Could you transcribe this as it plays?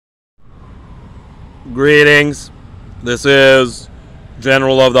Greetings. This is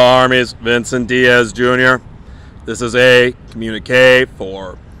General of the Armies Vincent Diaz Jr. This is a communique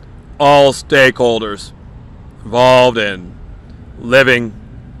for all stakeholders involved in living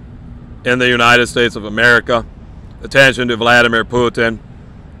in the United States of America. Attention to Vladimir Putin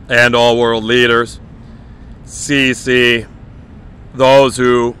and all world leaders. CC those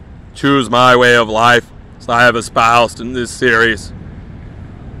who choose my way of life, as I have espoused in this series.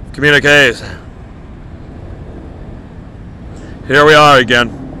 Communiques. Here we are again.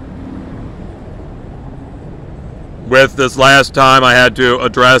 With this last time I had to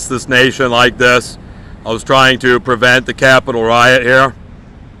address this nation like this, I was trying to prevent the Capitol riot here.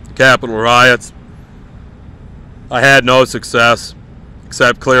 Capitol riots. I had no success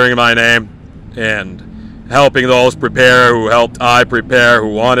except clearing my name and helping those prepare who helped I prepare, who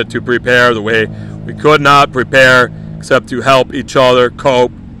wanted to prepare the way we could not prepare except to help each other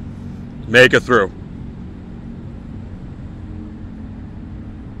cope, make it through.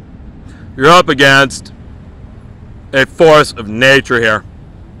 You're up against a force of nature here.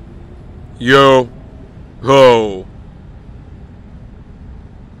 You who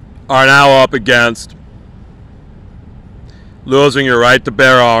are now up against losing your right to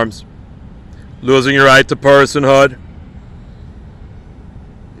bear arms, losing your right to personhood,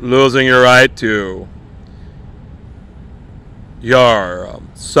 losing your right to your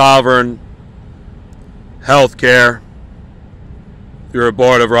sovereign health care, your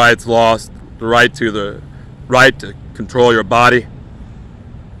abortive rights lost, the right to control your body.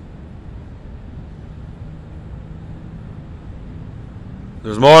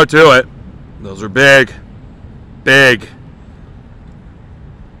 There's more to it. Those are big, big.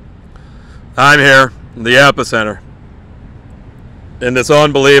 I'm here in the epicenter in this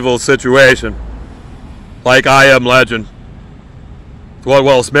unbelievable situation, like I Am Legend. It's what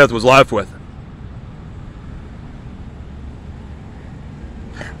Will Smith was left with.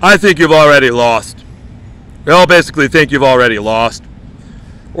 I think you've already lost. We all basically think you've already lost.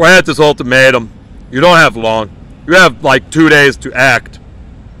 We're at this ultimatum. You don't have long. You have like 2 days to act.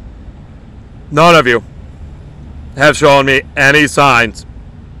 None of you have shown me any signs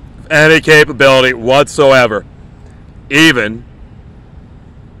of any capability whatsoever, even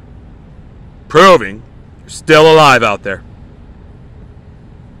proving you're still alive out there.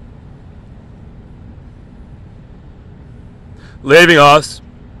 Leaving us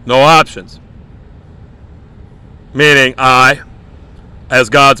no options. Meaning I, as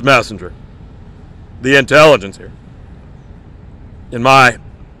God's messenger, the intelligence here, and my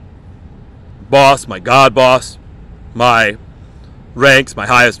boss, my God boss, my ranks, my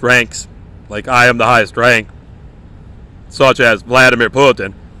highest ranks, like I am the highest rank, such as Vladimir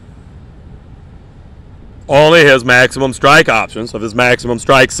Putin, only his maximum strike options of his maximum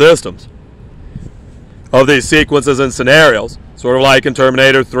strike systems, of these sequences and scenarios, sort of like in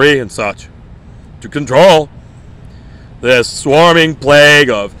Terminator 3 and such, to control this swarming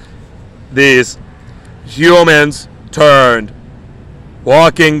plague of these humans turned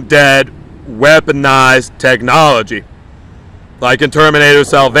walking dead weaponized technology, like in Terminator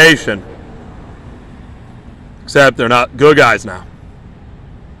Salvation, except they're not good guys now.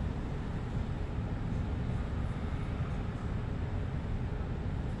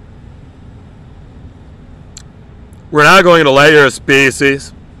 We're not going to let your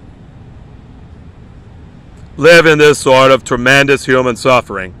species live in this sort of tremendous human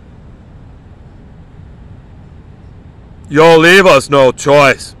suffering. You'll leave us no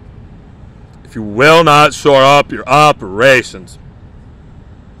choice if you will not shore up your operations,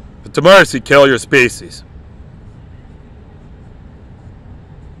 but to mercy kill your species,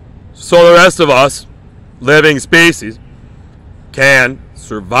 so the rest of us living species can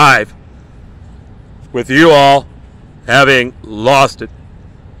survive, with you all having lost it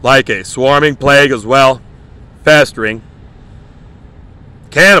like a swarming plague as well, festering,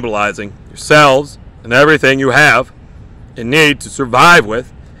 cannibalizing yourselves and everything you have and need to survive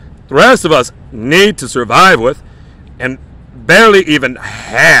with. The rest of us need to survive with and barely even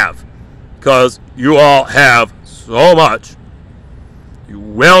have, because you all have so much you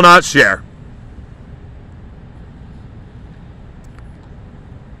will not share.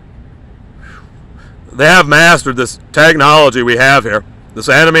 They have mastered this technology we have here, this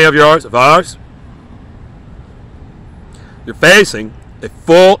enemy of yours, of ours. You're facing a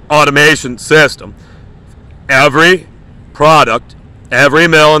full automation system. Every product, every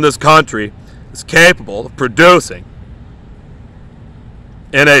mill in this country is capable of producing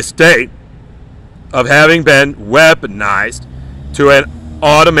in a state of having been weaponized to an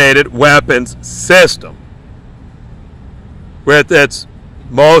automated weapons system with its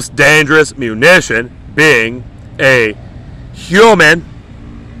most dangerous munition being a human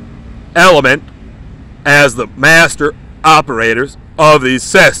element as the master operators of these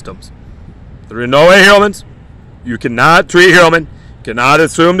systems. There are no humans. You cannot treat human, cannot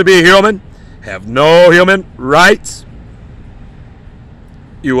assume to be human, have no human rights.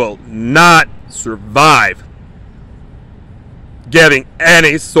 You will not survive giving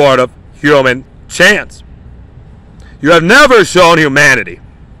any sort of human chance. You have never shown humanity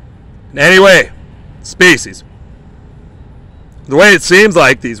in any way, species. The way it seems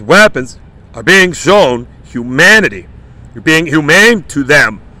like these weapons are being shown humanity. You're being humane to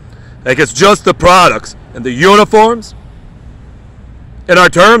them. Like it's just the products and the uniforms. And our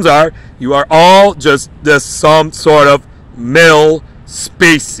terms are, you are all just this some sort of mill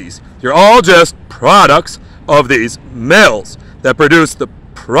species. You're all just products of these mills that produce the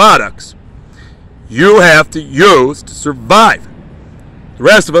products you have to use to survive. The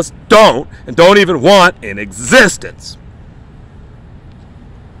rest of us don't, and don't even want in existence.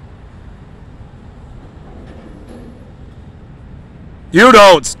 You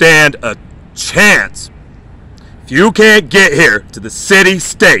don't stand a chance. If you can't get here to the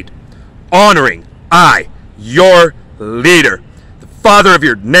city-state, honoring I, your leader, the father of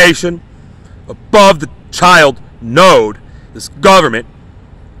your nation, above the child node, this government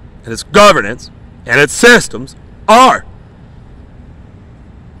and its governance and its systems are.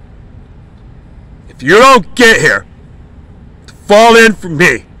 If you don't get here to fall in for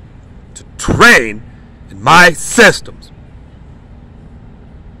me, to train in my systems,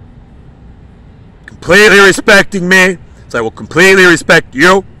 completely respecting me, so I will completely respect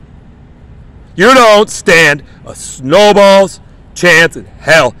you, you don't stand a snowball's chance in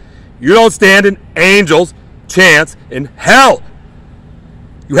hell. You don't stand an angel's chance in hell.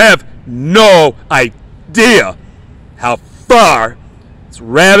 You have no idea how far this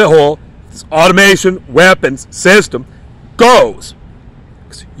rabbit hole, this automation weapons system goes.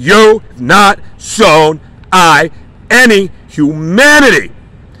 Because you have not shown I any humanity.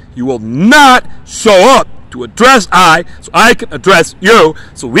 You will not show up to address I so I can address you,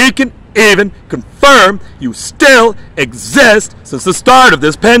 so we can even confirm you still exist since the start of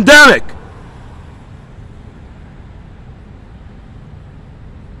this pandemic.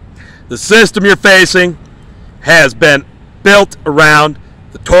 The system you're facing has been built around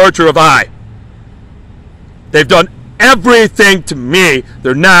the torture of I. They've done everything to me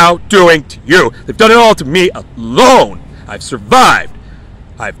they're now doing to you. They've done it all to me alone. I've survived.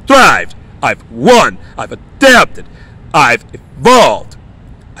 I've thrived. I've won. I've adapted. I've evolved.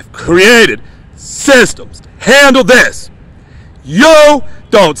 I've created systems to handle this. You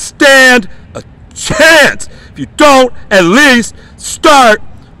don't stand a chance if you don't at least start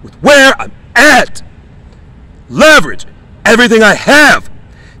with where I'm at. Leverage everything I have.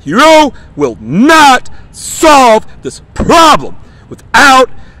 You will not solve this problem without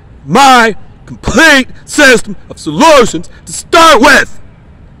my complete system of solutions to start with.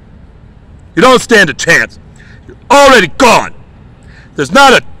 You don't stand a chance. You're already gone. There's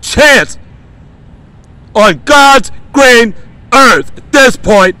not a chance on God's green earth at this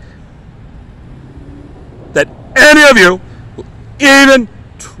point that any of you will even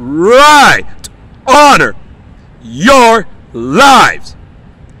try to honor your lives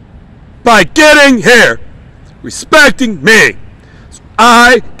by getting here, respecting me, so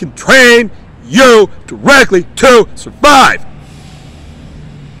I can train you directly to survive.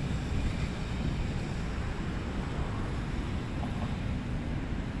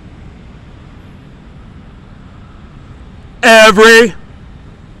 Every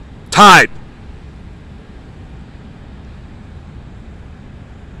type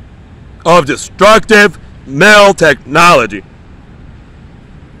of destructive mill technology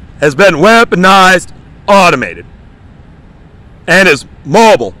has been weaponized, automated, and is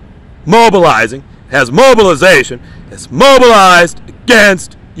mobilizing, has mobilization, is mobilized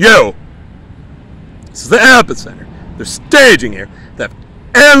against you. This is the epicenter. They're staging here. They have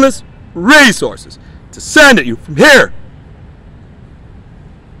endless resources to send at you from here.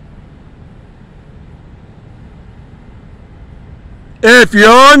 If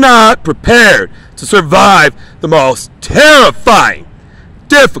you're not prepared to survive the most terrifying,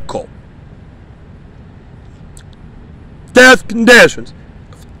 difficult death conditions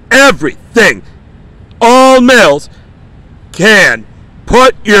of everything all mills can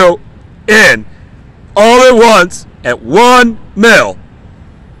put you in all at once at one mill,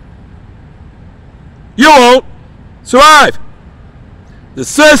 you won't survive. The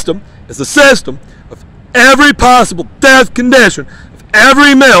system is the system of every possible death condition, of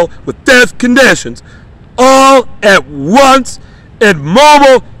every mill with death conditions, all at once in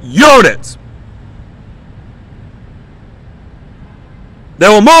mobile units that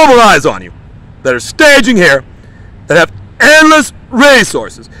will mobilize on you, that are staging here, that have endless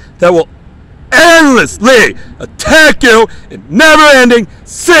resources, that will endlessly attack you in never-ending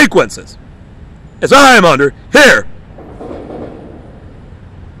sequences, as I am under here.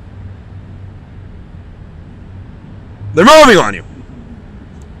 They're moving on you.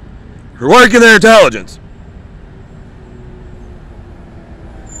 You're working their intelligence.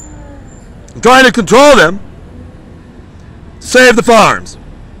 I'm trying to control them. Save the farms.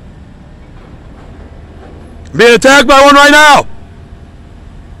 I'm being attacked by one right now.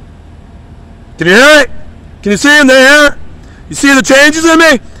 Can you hear it? Can you see in the air? You see the changes in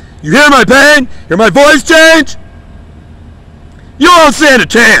me? You hear my pain? Hear my voice change? You won't stand a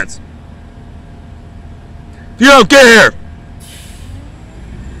chance. If you don't get here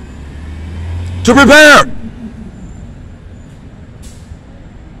to prepare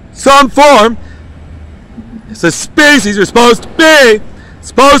some form, it's a species you're supposed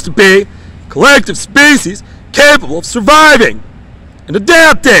to be collective species capable of surviving and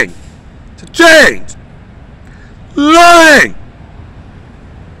adapting to change, learning.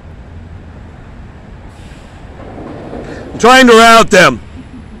 I'm trying to route them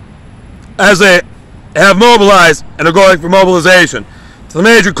as they have mobilized and are going for mobilization to the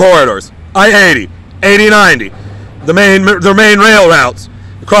major corridors, I-80, 80-90, their main rail routes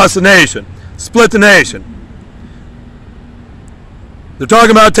across the nation, split the nation. They're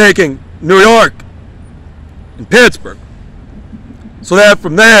talking about taking New York and Pittsburgh, so that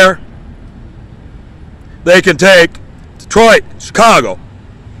from there they can take Detroit, Chicago.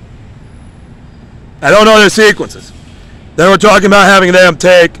 I don't know their sequences. Then we're talking about having them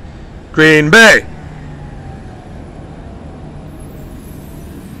take Green Bay.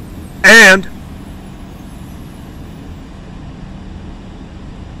 And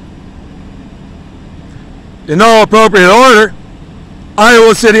in no appropriate order,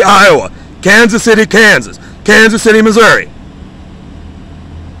 Iowa City, Iowa, Kansas City, Kansas, Kansas City, Missouri,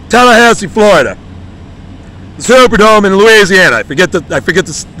 Tallahassee, Florida, the Superdome in Louisiana. I forget the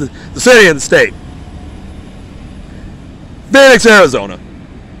city and the state. Phoenix, Arizona,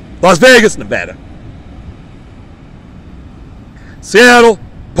 Las Vegas, Nevada, Seattle,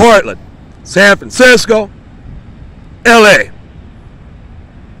 Portland, San Francisco, LA,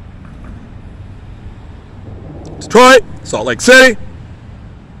 Detroit, Salt Lake City,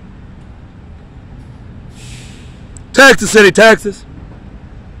 Texas City, Texas.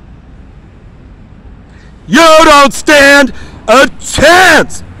 You don't stand a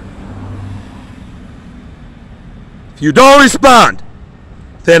chance if you don't respond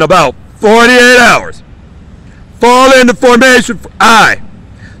within about 48 hours. Fall into formation for I.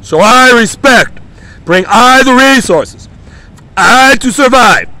 So I respect. Bring I the resources for I to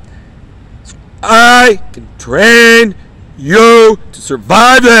survive. So I can train you to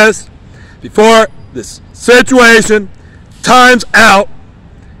survive this before this situation times out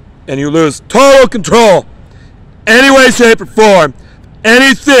and you lose total control, any way, shape, or form,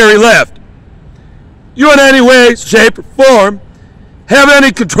 any theory left. You in any way, shape, or form have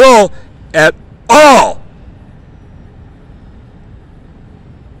any control at all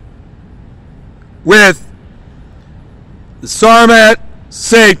with the Sarmat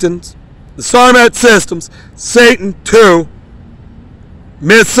Satans, the Sarmat systems, Satan II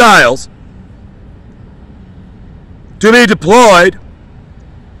missiles to be deployed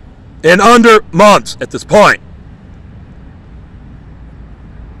in under months at this point.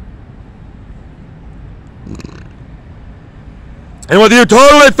 And with you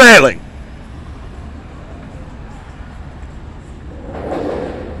totally failing,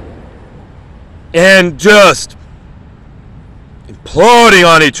 and just imploding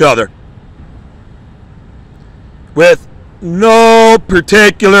on each other with no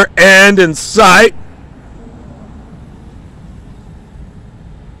particular end in sight,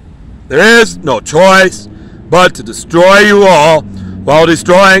 there is no choice but to destroy you all while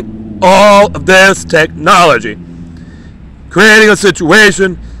destroying all of this technology, creating a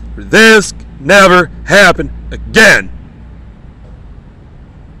situation where this can never happen again.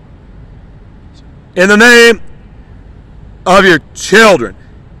 In the name of your children,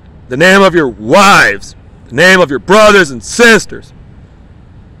 the name of your wives, the name of your brothers and sisters,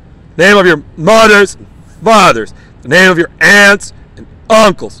 the name of your mothers and fathers, the name of your aunts and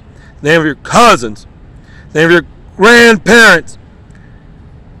uncles, the name of your cousins, the name of your grandparents,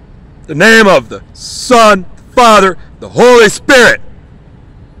 the name of the Son, Father, the Holy Spirit.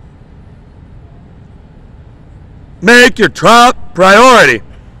 Make your top priority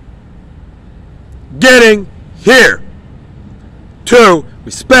getting here. to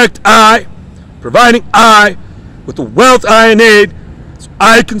respect I, providing I with the wealth I need so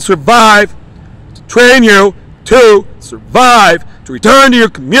I can survive, to train you to survive, to return to your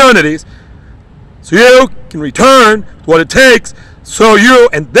communities so you can return to what it takes so you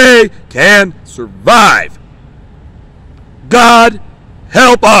and they can survive. God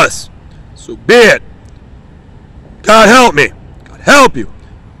help us. So be it. God help me. God help you.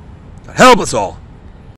 God help us all.